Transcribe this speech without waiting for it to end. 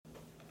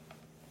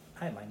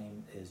Hi, my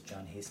name is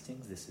John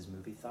Hastings. This is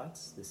Movie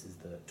Thoughts. This is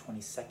the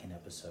 22nd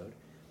episode.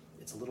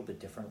 It's a little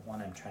bit different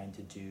one. I'm trying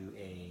to do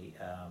a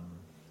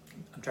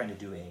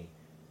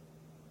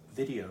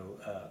video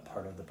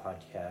part of the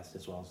podcast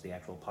as well as the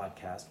actual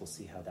podcast. We'll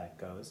see how that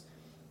goes.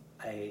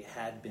 I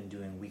had been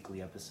doing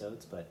weekly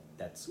episodes, but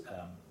that's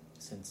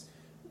since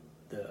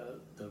the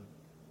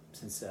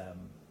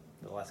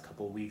last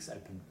couple of weeks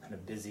I've been kind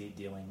of busy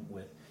dealing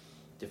with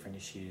different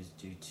issues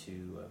due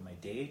to my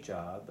day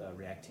job,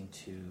 reacting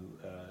to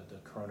the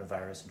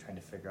coronavirus and trying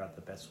to figure out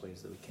the best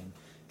ways that we can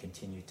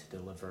continue to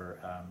deliver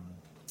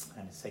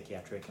kind of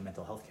psychiatric and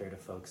mental health care to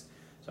folks.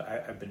 So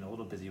I've been a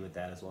little busy with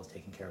that as well as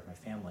taking care of my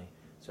family.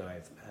 So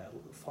I've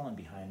fallen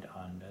behind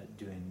on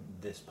doing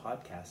this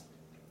podcast.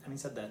 Having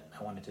said that,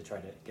 I wanted to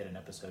try to get an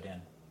episode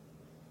in.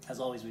 As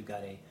always, we've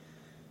got a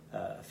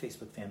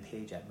Facebook fan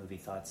page at Movie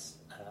Thoughts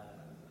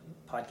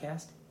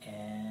Podcast,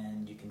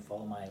 and you can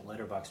follow my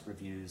Letterboxd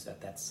reviews at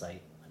that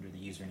site under the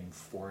username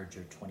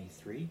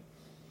Forager23.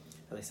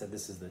 As I said,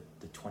 this is the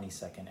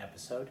 22nd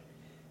episode.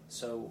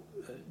 So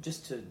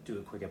just to do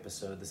a quick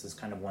episode, this is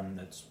kind of one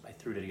I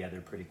threw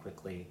together pretty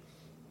quickly,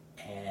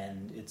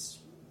 and it's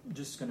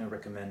just going to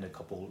recommend a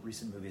couple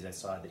recent movies I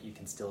saw that you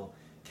can still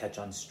catch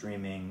on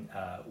streaming.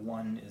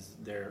 One is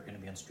they're going to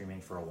be on streaming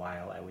for a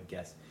while, I would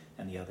guess,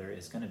 and the other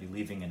is going to be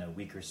leaving in a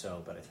week or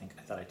so, but I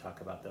thought I'd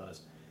talk about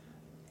those.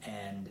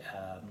 And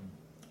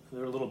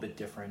they're a little bit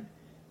different,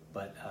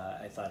 but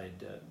I thought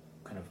I'd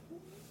kind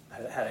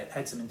of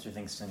had some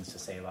interesting things to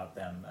say about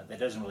them. That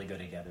doesn't really go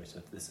together,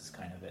 so this is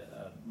kind of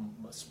a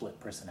split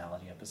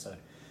personality episode.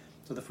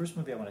 So the first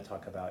movie I want to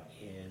talk about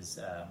is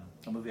a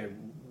movie I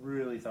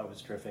really thought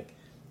was terrific.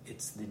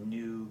 It's the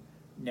new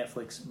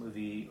Netflix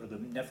movie, or the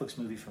Netflix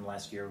movie from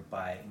last year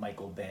by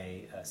Michael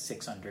Bay,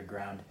 Six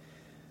Underground.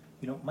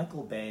 You know,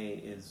 Michael Bay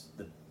is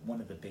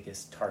one of the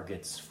biggest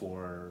targets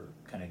for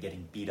kind of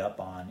getting beat up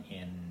on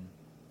in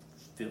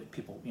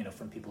people,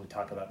 from people who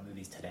talk about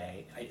movies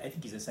today. I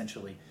think he's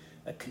essentially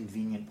a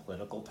convenient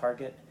political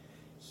target.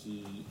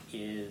 He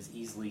is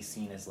easily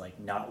seen as like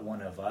not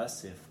one of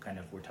us, if kind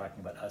of we're talking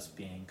about us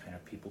being kind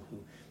of people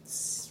who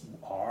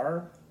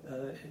are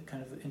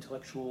kind of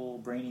intellectual,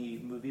 brainy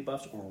movie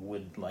buffs, or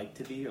would like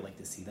to be, or like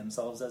to see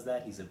themselves as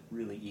that. He's a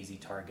really easy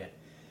target.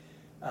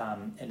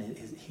 And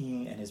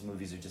he and his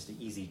movies are just an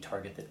easy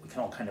target that we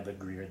can all kind of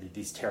agree are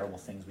these terrible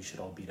things we should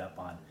all beat up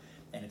on.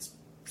 And it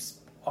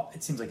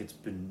seems like it's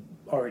been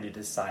already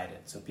decided.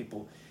 So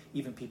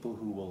even people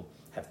who will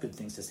have good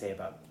things to say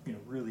about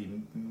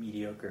really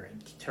mediocre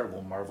and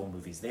terrible Marvel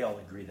movies, they all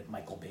agree that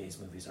Michael Bay's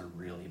movies are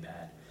really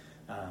bad.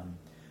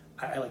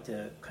 I like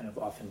to kind of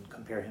often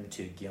compare him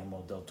to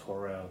Guillermo del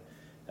Toro,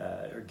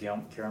 or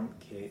Guillermo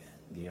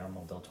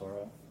del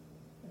Toro.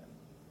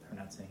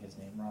 Pronouncing his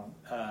name wrong.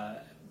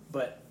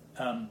 But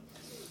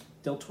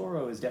Del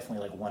Toro is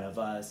definitely like one of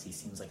us. He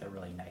seems like a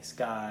really nice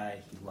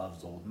guy. He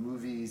loves old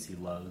movies. He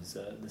loves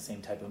the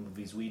same type of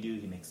movies we do.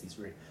 He makes these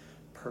very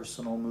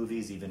personal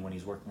movies. Even when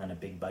he's working on a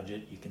big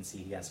budget, you can see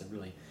he has a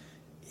really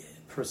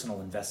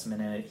personal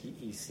investment in it.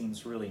 He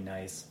seems really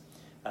nice.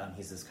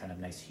 He's this kind of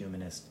nice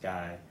humanist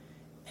guy.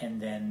 And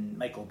then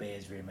Michael Bay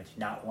is very much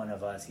not one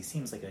of us. He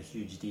seems like a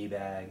huge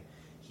D-bag.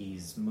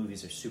 His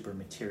movies are super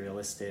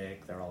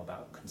materialistic. They're all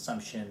about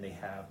consumption. They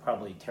have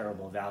probably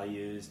terrible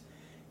values.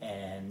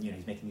 And,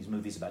 he's making these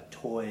movies about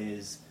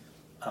toys.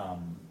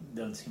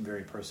 Don't seem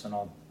very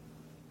personal.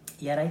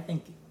 Yet I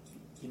think,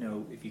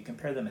 if you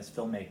compare them as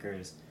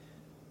filmmakers,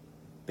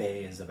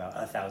 Bay is about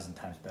 1,000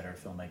 times better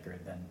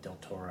filmmaker than Del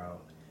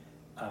Toro.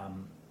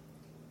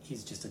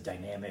 He's just a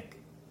dynamic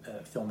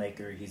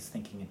filmmaker. He's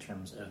thinking in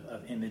terms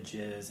of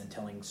images and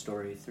telling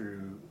story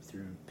through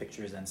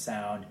pictures and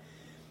sound.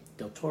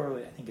 Del Toro,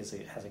 I think,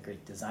 has a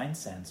great design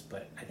sense,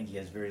 but I think he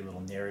has very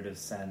little narrative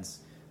sense.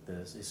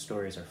 His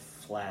stories are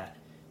flat.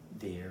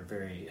 They're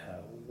very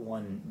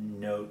one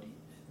note.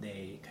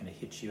 They kind of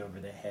hit you over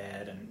the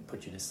head and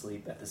put you to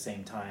sleep at the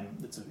same time.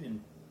 It's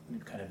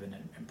kind of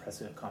an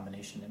impressive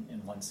combination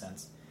in one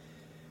sense.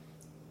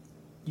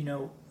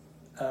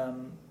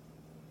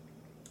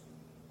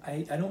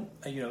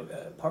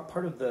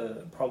 Part of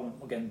the problem,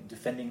 again,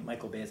 defending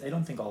Michael Bay, is I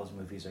don't think all his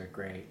movies are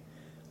great.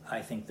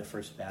 I think the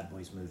first Bad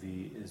Boys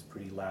movie is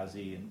pretty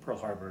lousy, and Pearl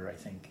Harbor, I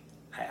think,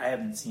 I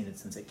haven't seen it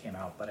since it came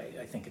out, but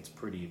I think it's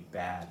pretty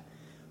bad.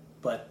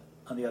 But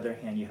on the other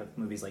hand, you have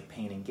movies like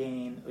Pain and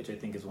Gain, which I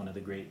think is one of the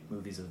great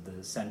movies of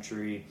the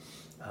century.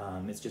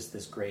 It's just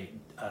this great,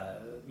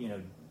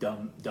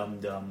 dumb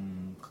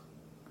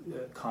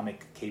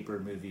comic caper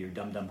movie or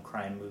dumb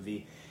crime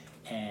movie,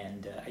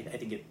 and I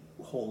think it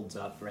holds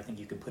up, or I think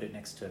you could put it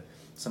next to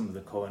some of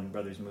the Coen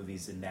brothers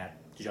movies in that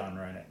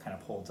genre, and it kind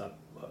of holds up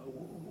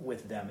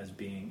with them as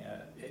being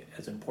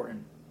as an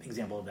important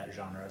example of that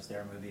genre as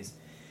their movies.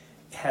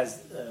 It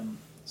has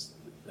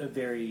a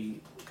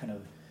very kind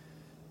of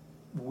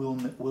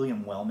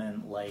William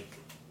Wellman-like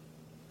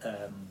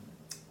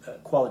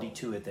quality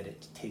to it, that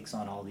it takes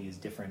on all these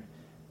different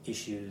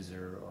issues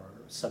or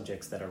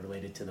subjects that are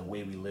related to the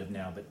way we live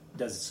now, but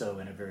does so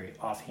in a very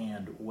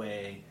offhand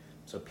way.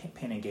 So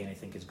Pain and Gain, I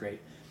think, is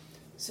great.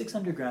 Six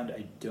Underground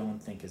I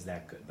don't think is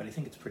that good, but I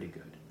think it's pretty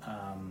good.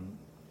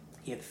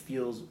 It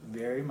feels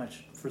very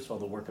much, first of all,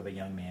 the work of a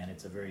young man.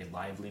 It's a very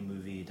lively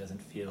movie. It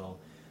doesn't feel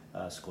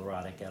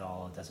sclerotic at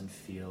all. It doesn't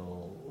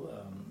feel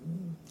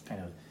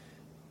kind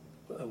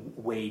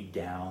of weighed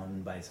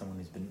down by someone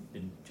who's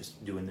been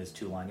just doing this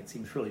too long. It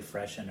seems really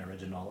fresh and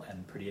original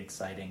and pretty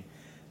exciting.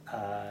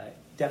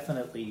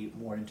 Definitely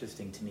more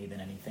interesting to me than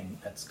anything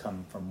that's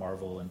come from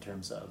Marvel in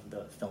terms of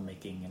the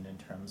filmmaking and in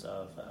terms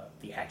of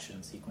the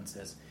action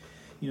sequences.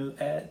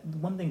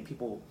 One thing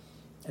people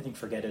I think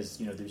forget is,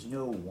 there's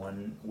no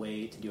one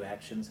way to do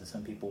action. So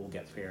some people will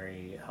get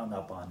very hung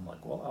up on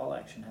all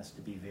action has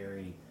to be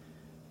very,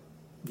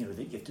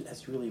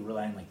 that's really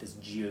rely on this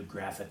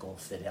geographical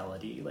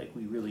fidelity. Like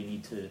we really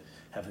need to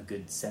have a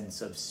good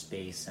sense of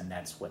space, and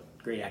that's what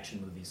great action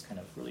movies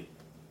kind of really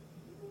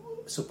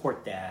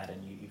support that,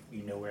 and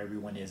you know where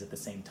everyone is at the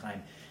same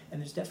time. And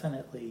there's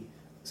definitely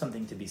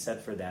something to be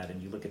said for that.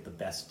 And you look at the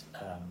best,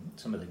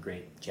 some of the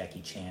great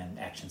Jackie Chan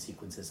action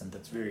sequences, and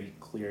that's very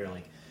clear.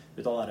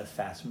 There's a lot of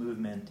fast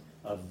movement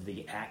of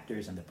the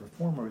actors and the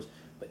performers,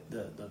 but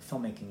the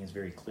filmmaking is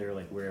very clear,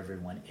 where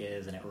everyone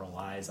is, and it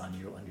relies on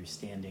you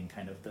understanding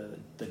kind of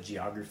the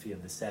geography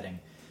of the setting.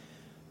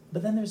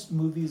 But then there's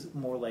movies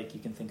more you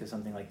can think of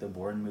something like the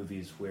Bourne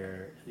movies,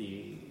 where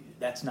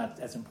that's not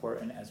as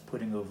important as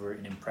putting over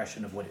an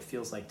impression of what it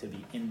feels like to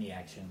be in the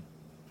action.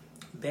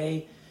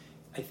 They,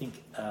 I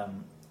think,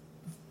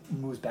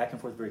 moves back and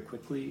forth very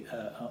quickly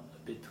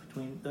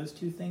between those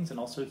two things, and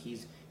also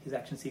his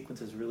action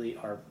sequences really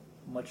are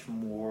much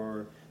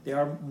more. They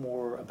are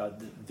more about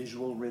the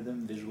visual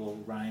rhythm, visual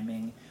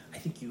rhyming. I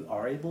think you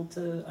are able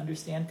to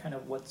understand kind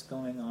of what's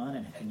going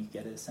on, and you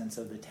get a sense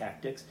of the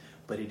tactics.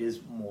 But it is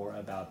more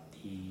about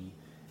the.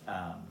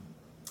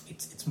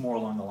 It's more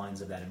along the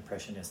lines of that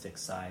impressionistic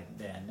side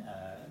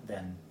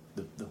than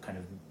the kind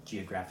of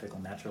geographical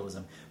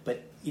naturalism.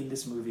 But in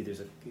this movie, there's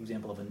an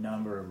example of a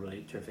number of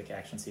really terrific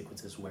action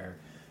sequences where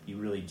you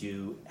really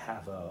do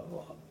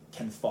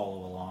can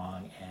follow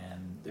along,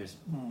 and there's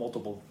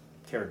multiple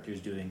characters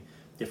doing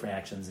different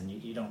actions, and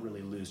you don't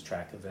really lose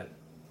track of it.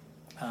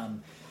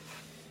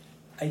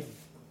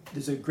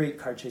 There's a great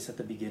car chase at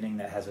the beginning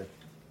that has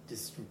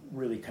this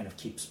really kind of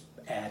keeps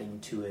adding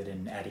to it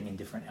and adding in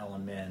different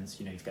elements.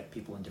 You've got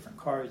people in different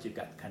cars, you've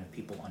got kind of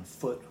people on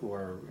foot who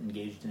are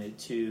engaged in it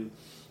too.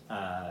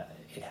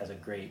 It has a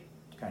great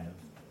kind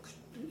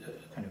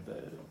of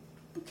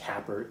a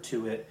capper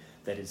to it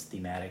that is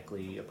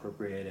thematically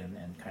appropriate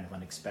and kind of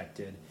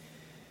unexpected.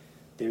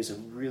 There's a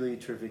really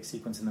terrific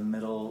sequence in the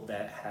middle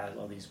that has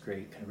all these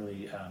great kind of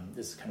really,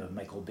 this is kind of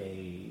Michael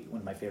Bay,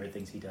 one of my favorite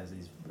things he does,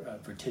 these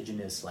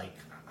vertiginous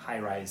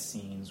high-rise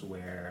scenes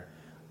where,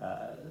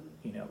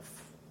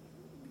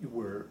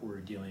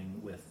 we're dealing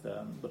with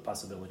the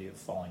possibility of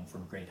falling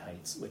from great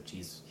heights, which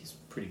he's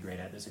pretty great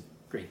at. There's a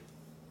great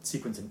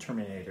sequence in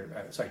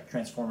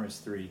Transformers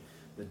 3,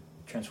 the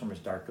Transformers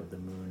Dark of the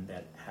Moon,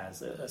 that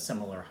has a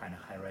similar kind of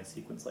high-rise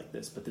sequence like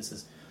this, but this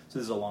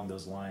is along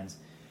those lines.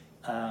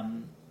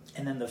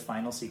 And then the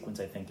final sequence,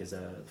 I think,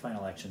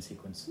 final action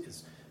sequence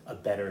is a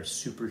better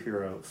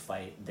superhero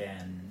fight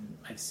than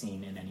I've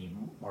seen in any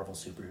Marvel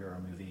superhero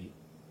movie,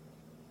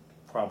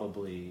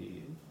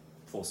 probably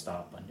full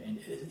stop,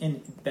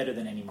 and better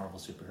than any Marvel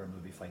superhero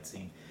movie fight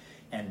scene.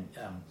 And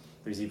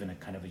there's even a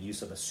kind of a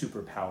use of a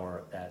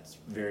superpower that's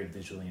very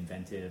visually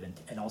inventive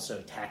and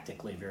also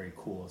tactically very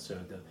cool. So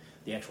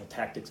the actual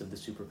tactics of the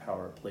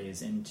superpower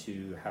plays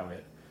into how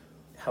it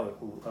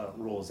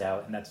rolls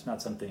out, and that's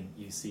not something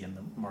you see in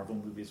the Marvel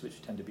movies,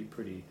 which tend to be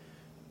pretty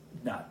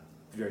not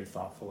very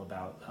thoughtful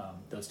about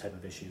those type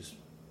of issues.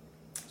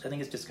 So I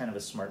think it's just kind of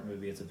a smart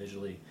movie. It's a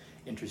visually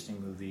interesting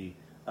movie.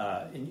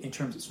 In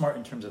terms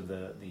of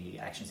the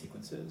action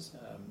sequences.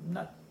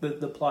 Not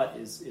the plot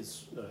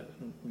is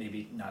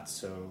maybe not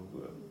so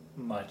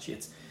much.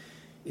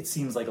 It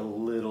seems like a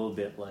little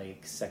bit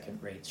like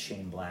second-rate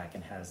Shane Black,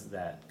 and has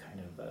that kind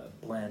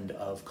of blend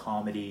of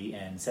comedy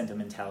and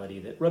sentimentality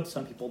that rubs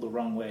some people the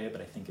wrong way,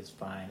 but I think is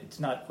fine. It's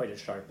not quite as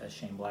sharp as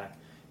Shane Black's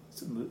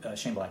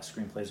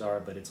screenplays are,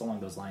 but it's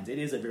along those lines. It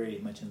is a very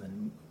much in the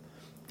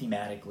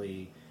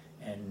thematically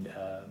and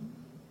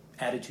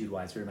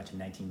attitude-wise very much a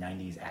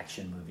 1990s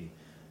action movie.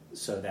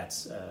 So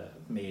that's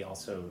may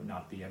also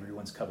not be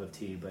everyone's cup of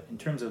tea, but in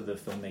terms of the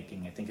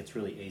filmmaking, I think it's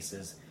really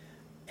aces.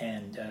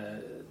 And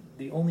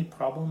the only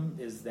problem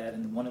is that,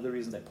 and one of the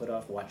reasons I put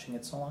off watching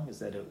it so long, is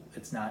that it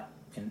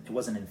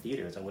wasn't in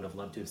theaters. I would have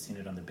loved to have seen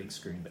it on the big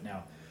screen, but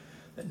now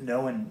that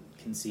no one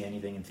can see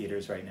anything in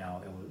theaters right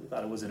now, I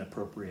thought it was an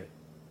appropriate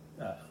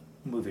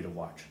movie to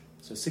watch.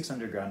 So Six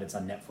Underground, it's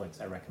on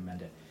Netflix. I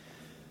recommend it.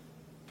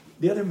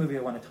 The other movie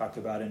I want to talk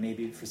about, and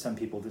maybe for some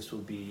people this will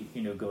be,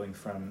 going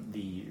from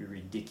the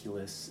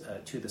ridiculous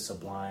to the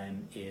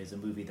sublime, is a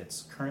movie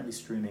that's currently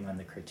streaming on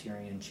the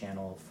Criterion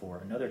Channel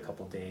for another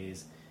couple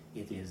days.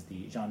 It is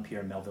the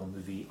Jean-Pierre Melville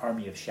movie,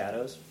 Army of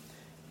Shadows.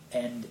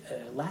 And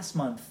last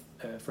month,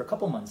 for a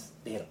couple months,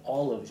 they had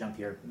all of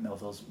Jean-Pierre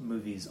Melville's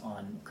movies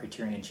on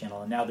Criterion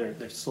Channel, and now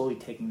they're slowly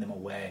taking them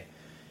away.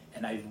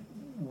 And I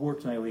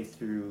worked my way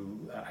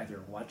through either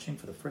watching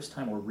for the first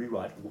time or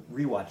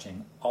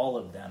rewatching all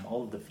of them,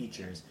 all of the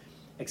features,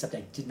 except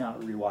I did not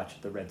rewatch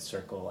The Red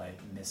Circle. I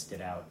missed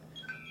it out.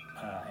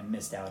 I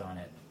missed out on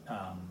it.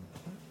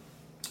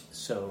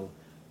 So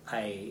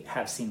I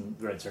have seen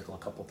The Red Circle a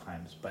couple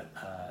times, but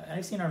and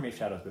I've seen Army of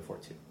Shadows before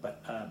too.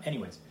 But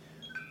anyways,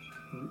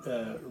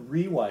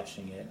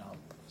 rewatching it, I'll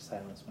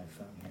silence my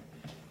phone here.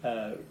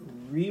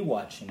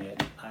 Rewatching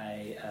it,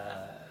 I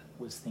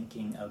was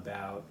thinking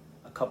about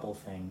a couple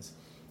things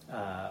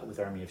with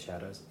Army of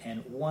Shadows,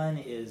 and one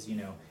is,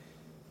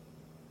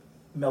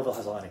 Melville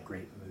has a lot of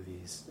great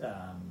movies,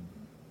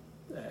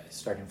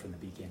 starting from the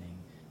beginning,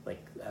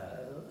 like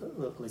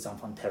Les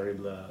Enfants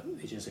Terribles,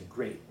 which is a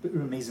great,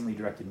 amazingly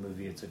directed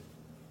movie. It's a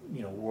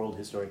world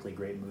historically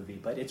great movie,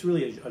 but it's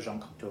really a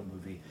Jean Cocteau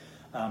movie.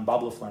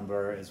 Bob Le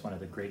Flambeur is one of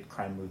the great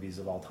crime movies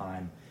of all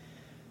time.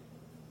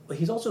 But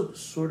he's also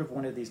sort of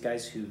one of these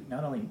guys who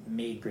not only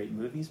made great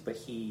movies, but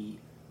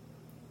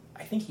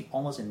I think he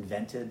almost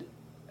invented.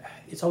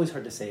 It's always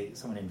hard to say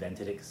someone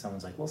invented it because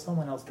someone's like, well,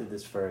 someone else did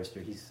this first,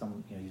 or he's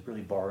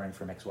really borrowing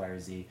from X, Y, or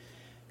Z,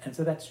 and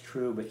so that's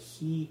true. But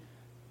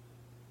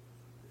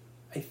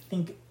I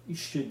think,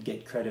 should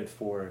get credit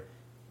for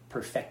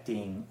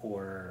perfecting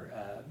or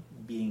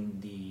being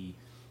the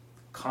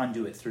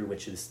conduit through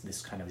which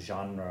this kind of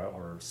genre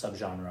or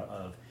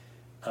subgenre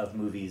of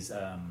movies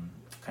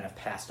kind of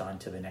passed on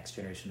to the next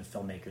generation of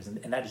filmmakers,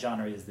 and that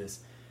genre is this.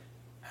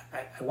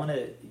 I want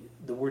to.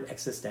 The word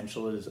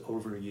existential is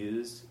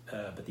overused,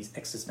 but these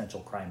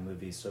existential crime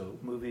movies. So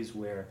movies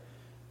where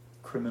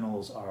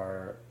criminals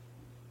are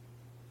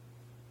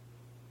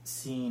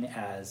seen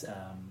as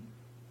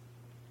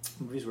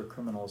movies where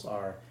criminals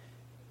are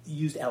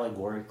used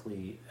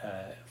allegorically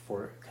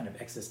for kind of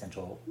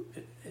existential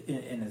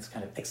in this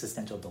kind of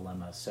existential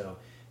dilemma. So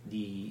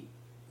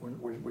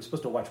we're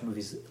supposed to watch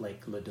movies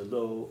like Le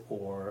Delo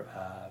or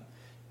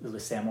Le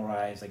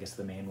Samurais, I guess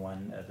the main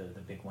one,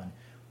 the big one,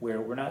 where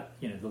we're not,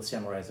 The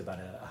Samurai is about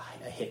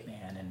a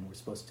hitman, and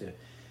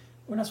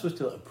we're not supposed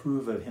to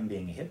approve of him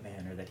being a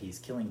hitman or that he's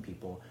killing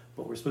people,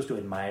 but we're supposed to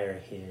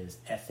admire his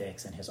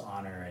ethics and his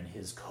honor and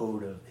his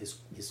code of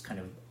his kind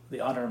of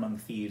the honor among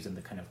thieves and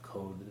the kind of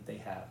code that they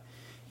have.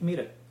 He made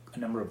a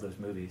number of those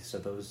movies. So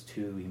those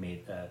two, he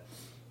made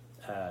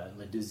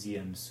Le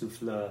Deuxième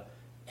Souffle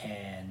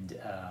and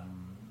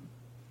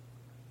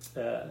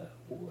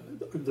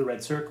The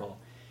Red Circle,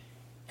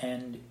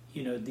 and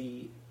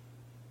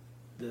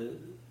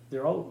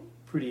they're all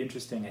pretty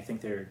interesting. I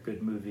think they're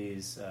good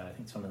movies. I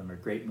think some of them are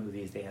great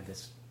movies. They have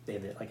this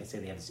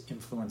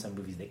influence on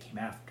movies that came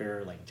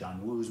after, like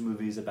John Woo's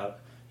movies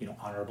about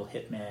honorable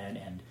hitmen,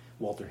 and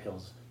Walter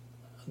Hill's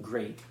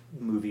great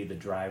movie The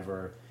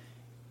Driver,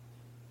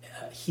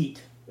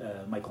 Heat,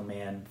 Michael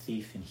Mann,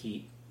 Thief, and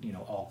Heat.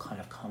 All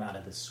kind of come out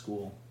of this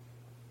school.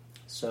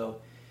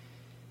 So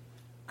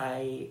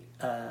I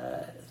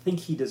think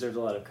he deserves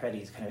a lot of credit.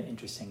 He's kind of an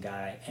interesting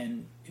guy,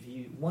 and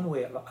one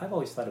way I've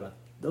always thought about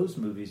those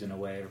movies in a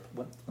way, or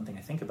one thing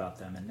I think about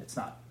them, and it's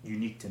not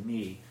unique to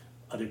me,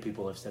 other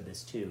people have said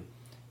this too,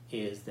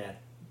 is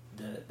that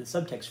the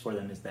subtext for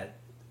them is that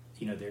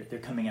they're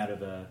coming out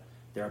of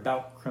they're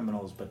about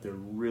criminals, but they're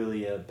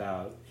really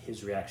about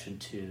his reaction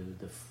to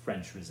the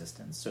French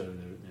resistance. So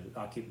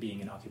they're being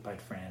in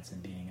occupied France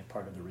and being a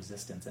part of the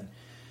resistance, and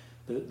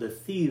the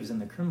thieves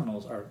and the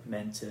criminals are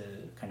meant to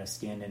kind of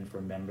stand in for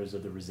members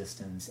of the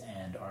resistance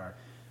and are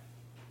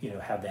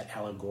have that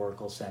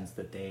allegorical sense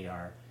that they've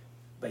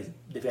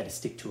got to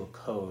stick to a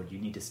code. You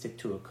need to stick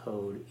to a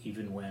code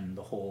even when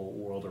the whole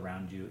world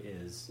around you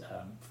is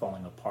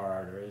falling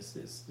apart, or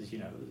is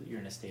you're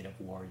in a state of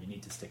war. You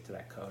need to stick to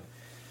that code,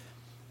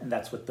 and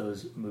that's what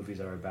those movies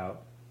are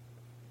about.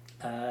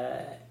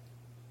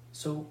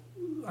 So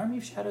Army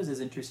of Shadows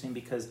is interesting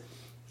because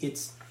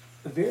it's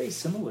very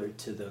similar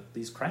to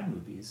these crime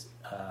movies,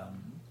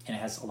 and it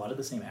has a lot of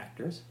the same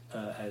actors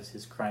as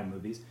his crime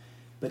movies.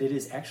 But it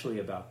is actually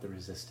about the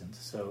resistance.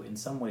 So in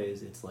some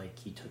ways, it's like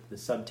he took the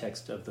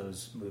subtext of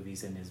those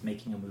movies and is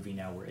making a movie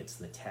now where it's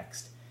the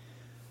text.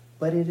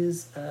 But it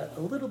is a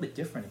little bit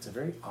different. It's a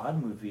very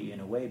odd movie in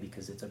a way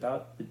because it's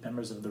about the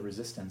members of the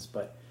resistance.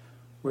 But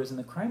whereas in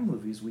the crime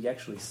movies, we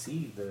actually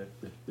see the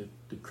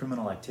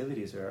criminal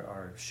activities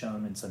are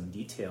shown in some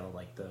detail.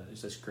 Like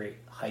there's this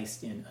great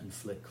heist in Un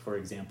Flic, for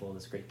example,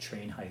 this great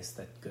train heist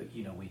that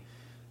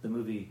the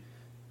movie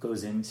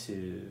goes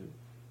into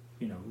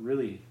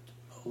really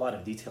a lot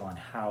of detail on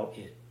how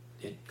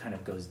it kind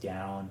of goes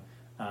down.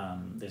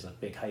 There's a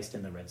big heist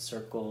in The Red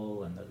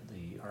Circle and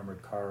the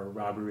armored car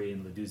robbery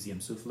in Le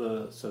Deuxième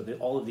Souffle. So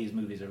all of these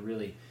movies are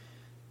really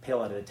pay a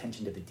lot of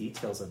attention to the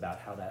details about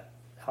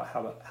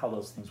how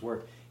those things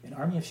work. In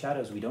Army of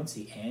Shadows, we don't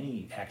see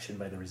any action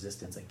by the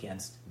resistance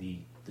against the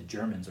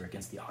Germans or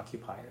against the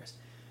occupiers.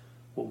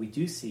 What we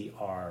do see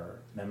are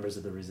members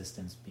of the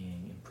resistance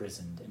being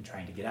imprisoned and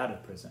trying to get out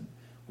of prison.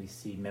 We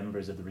see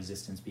members of the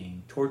resistance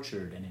being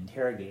tortured and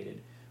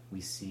interrogated. We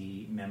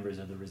see members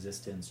of the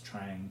resistance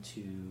trying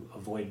to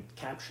avoid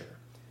capture.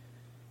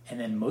 And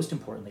then most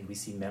importantly, we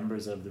see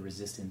members of the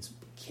resistance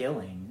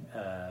killing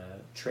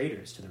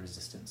traitors to the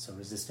resistance. So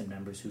resistant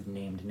members who've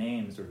named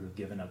names or who've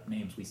given up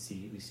names, we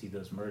see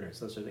those murders.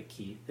 Those are the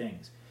key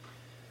things.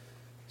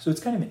 So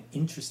it's kind of an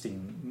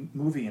interesting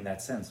movie in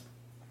that sense,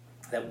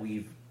 that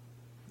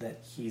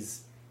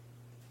he's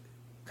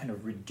kind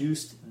of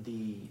reduced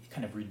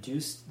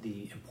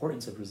the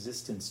importance of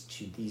resistance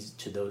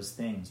to those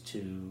things,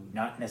 to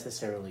not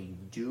necessarily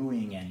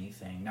doing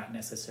anything, not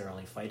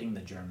necessarily fighting the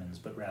Germans,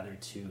 but rather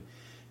to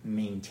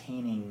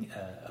maintaining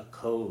a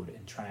code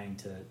and trying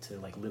to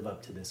like live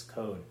up to this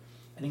code.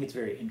 I think it's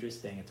very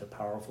interesting. It's a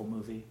powerful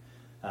movie.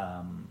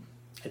 I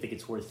think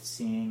it's worth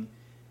seeing.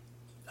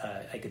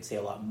 I could say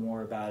a lot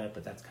more about it,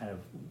 but that's kind of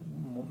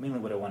mainly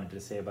what I wanted to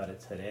say about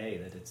it today.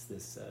 That it's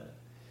this.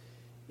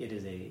 It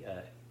is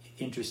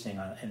interesting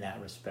in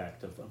that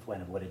respect of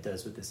what it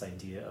does with this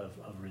idea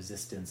of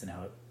resistance and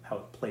how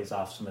it plays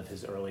off some of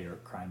his earlier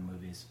crime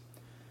movies.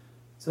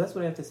 So that's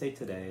what I have to say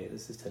today.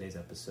 This is today's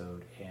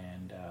episode,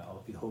 and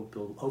I'll be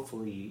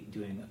hopefully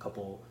doing a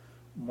couple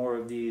more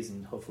of these,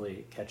 and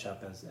hopefully catch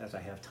up as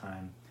I have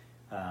time.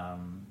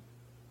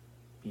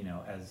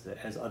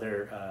 As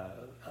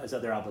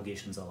other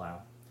obligations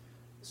allow.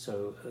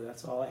 So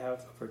that's all I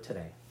have for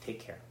today. Take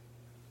care.